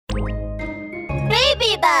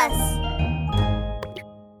Baby bus!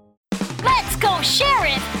 Let's go,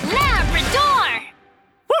 Sheriff Labrador!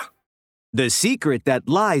 The secret that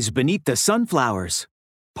lies beneath the sunflowers.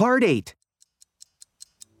 Part 8.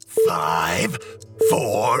 5,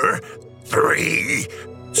 4, 3,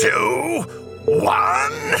 2,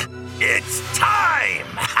 1. It's time!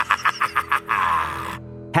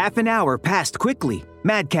 Half an hour passed quickly.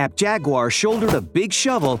 Madcap Jaguar shouldered a big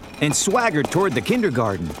shovel and swaggered toward the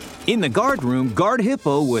kindergarten. In the guard room, Guard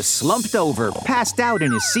Hippo was slumped over, passed out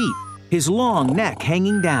in his seat, his long neck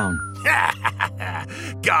hanging down.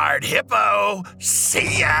 Guard Hippo,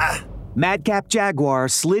 see ya! Madcap Jaguar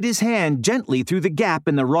slid his hand gently through the gap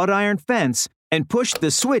in the wrought iron fence and pushed the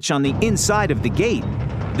switch on the inside of the gate.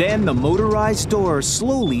 Then the motorized door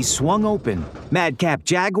slowly swung open. Madcap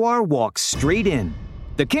Jaguar walked straight in.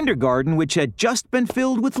 The kindergarten, which had just been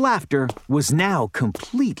filled with laughter, was now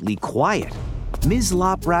completely quiet. Ms.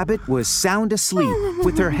 Lop Rabbit was sound asleep,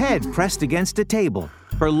 with her head pressed against a table,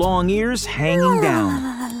 her long ears hanging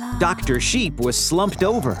down. Dr. Sheep was slumped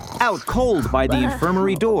over, out cold by the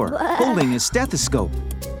infirmary door, holding his stethoscope.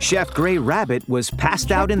 Chef Gray Rabbit was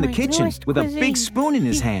passed out in the kitchen with a big spoon in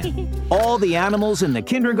his hand. All the animals in the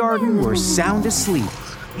kindergarten were sound asleep.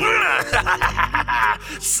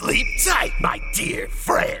 Sleep tight, my dear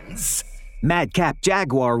friends. Madcap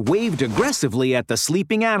Jaguar waved aggressively at the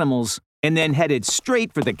sleeping animals and then headed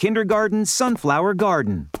straight for the kindergarten sunflower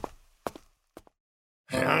garden.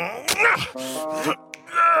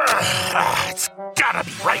 It's gotta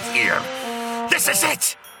be right here. This is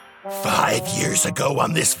it. 5 years ago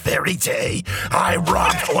on this very day, I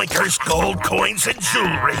robbed Oinker's gold coins and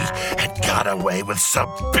jewelry and got away with some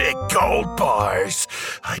big gold bars.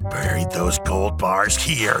 I buried those gold bars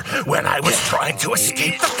here when I was trying to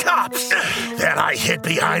escape the cops. Then I hid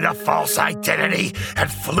behind a false identity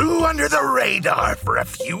and flew under the radar for a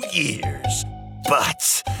few years.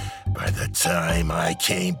 But by the time I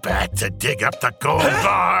came back to dig up the gold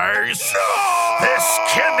bars, this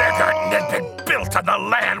kindergarten had been built on the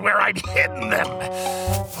land where I'd hidden them.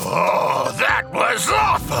 Oh, that was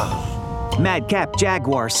awful! Madcap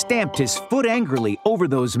Jaguar stamped his foot angrily over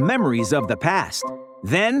those memories of the past.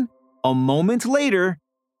 Then, a moment later,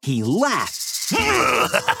 he laughed.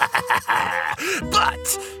 But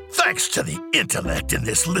thanks to the intellect in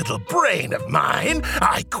this little brain of mine,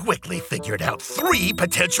 I quickly figured out 3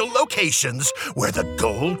 potential locations where the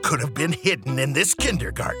gold could have been hidden in this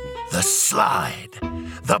kindergarten. The slide,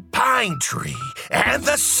 the pine tree, and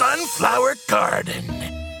the sunflower garden.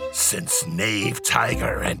 Since Knave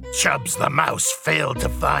Tiger and Chubbs the Mouse failed to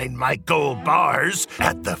find my gold bars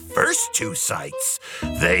at the first 2 sites,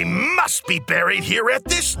 they must be buried here at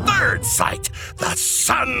this 3rd site, the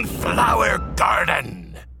sunflower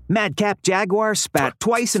garden. Madcap Jaguar spat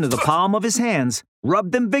twice into the palm of his hands,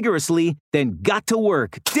 rubbed them vigorously, then got to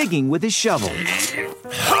work digging with his shovel.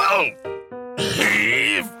 Ho!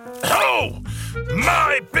 Heave! Ho!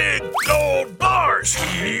 My big gold bars!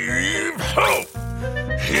 Heave! Ho!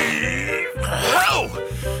 Heave! Ho!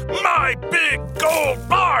 My big gold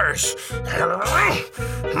bars!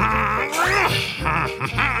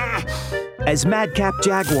 As Madcap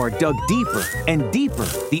Jaguar dug deeper and deeper,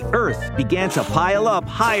 the earth began to pile up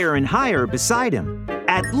higher and higher beside him.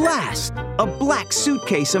 At last, a black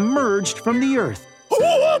suitcase emerged from the earth.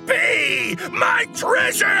 Whoopee! My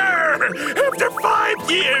treasure! After 5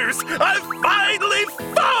 years, I finally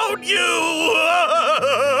found you!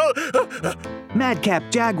 Madcap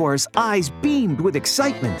Jaguar's eyes beamed with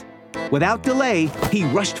excitement. Without delay, he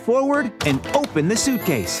rushed forward and opened the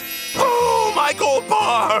suitcase. Oh, my gold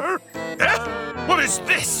bar! What is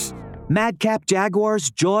this? Madcap Jaguar's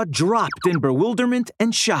jaw dropped in bewilderment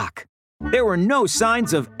and shock. There were no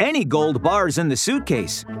signs of any gold bars in the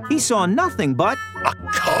suitcase. He saw nothing but a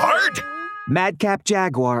card? Madcap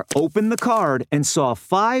Jaguar opened the card and saw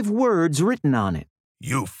 5 words written on it.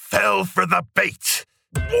 You fell for the bait.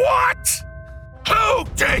 What? Who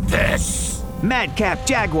did this? Madcap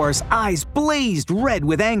Jaguar's eyes blazed red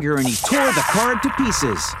with anger and he tore the card to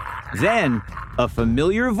pieces. Then, a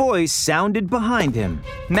familiar voice sounded behind him.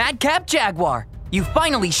 Madcap Jaguar, you've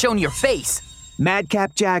finally shown your face.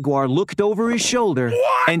 Madcap Jaguar looked over his shoulder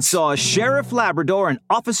and saw Sheriff Labrador and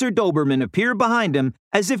Officer Doberman appear behind him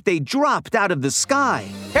as if they dropped out of the sky.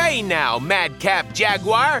 Hey now, Madcap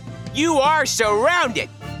Jaguar, you are surrounded.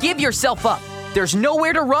 Give yourself up. There's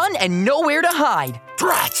nowhere to run and nowhere to hide.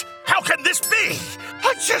 Drat! How can this be?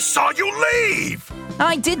 I just saw you leave!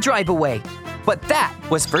 I did drive away, but that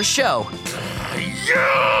was for show.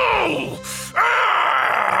 You!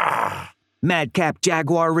 Ah! Madcap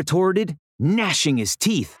Jaguar retorted, gnashing his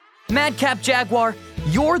teeth. Madcap Jaguar,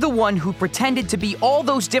 you're the one who pretended to be all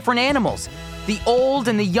those different animals, the old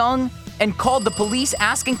and the young, and called the police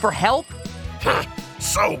asking for help?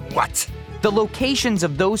 So what? The locations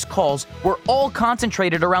of those calls were all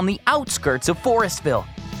concentrated around the outskirts of Forestville.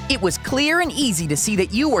 It was clear and easy to see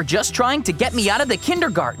that you were just trying to get me out of the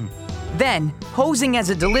kindergarten. Then, posing as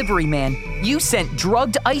a delivery man, you sent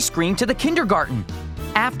drugged ice cream to the kindergarten.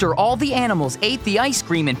 After all the animals ate the ice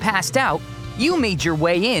cream and passed out, you made your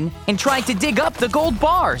way in and tried to dig up the gold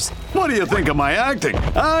bars. What do you think of my acting?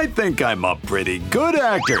 I think I'm a pretty good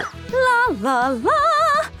actor. La la la!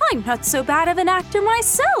 I'm not so bad of an actor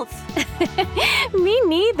myself. Me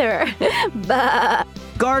neither. Bah.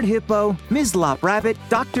 Guard Hippo, Ms. Lop Rabbit,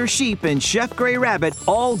 Dr. Sheep, and Chef Gray Rabbit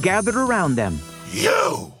all gathered around them.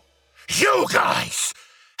 You guys!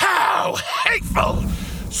 How hateful!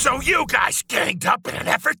 So you guys ganged up in an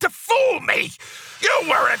effort to fool me! You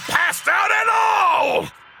weren't passed out at all!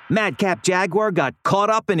 Madcap Jaguar got caught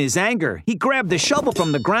up in his anger. He grabbed the shovel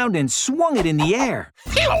from the ground and swung it in the air.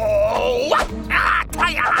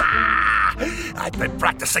 I've been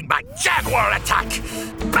practicing my Jaguar attack!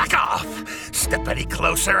 Back off! Step any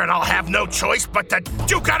closer and I'll have no choice but to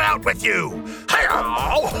duke it out with you!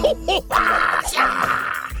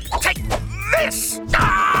 Take this!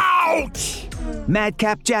 Ouch!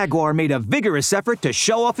 Madcap Jaguar made a vigorous effort to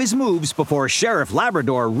show off his moves before Sheriff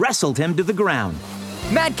Labrador wrestled him to the ground.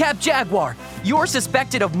 Madcap Jaguar, you're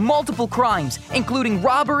suspected of multiple crimes, including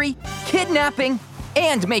robbery, kidnapping,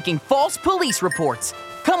 and making false police reports.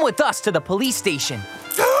 Come with us to the police station.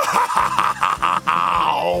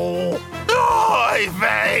 Oy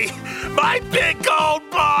vey! My big gold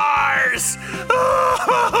bars!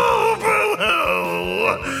 Oh, boo-hoo!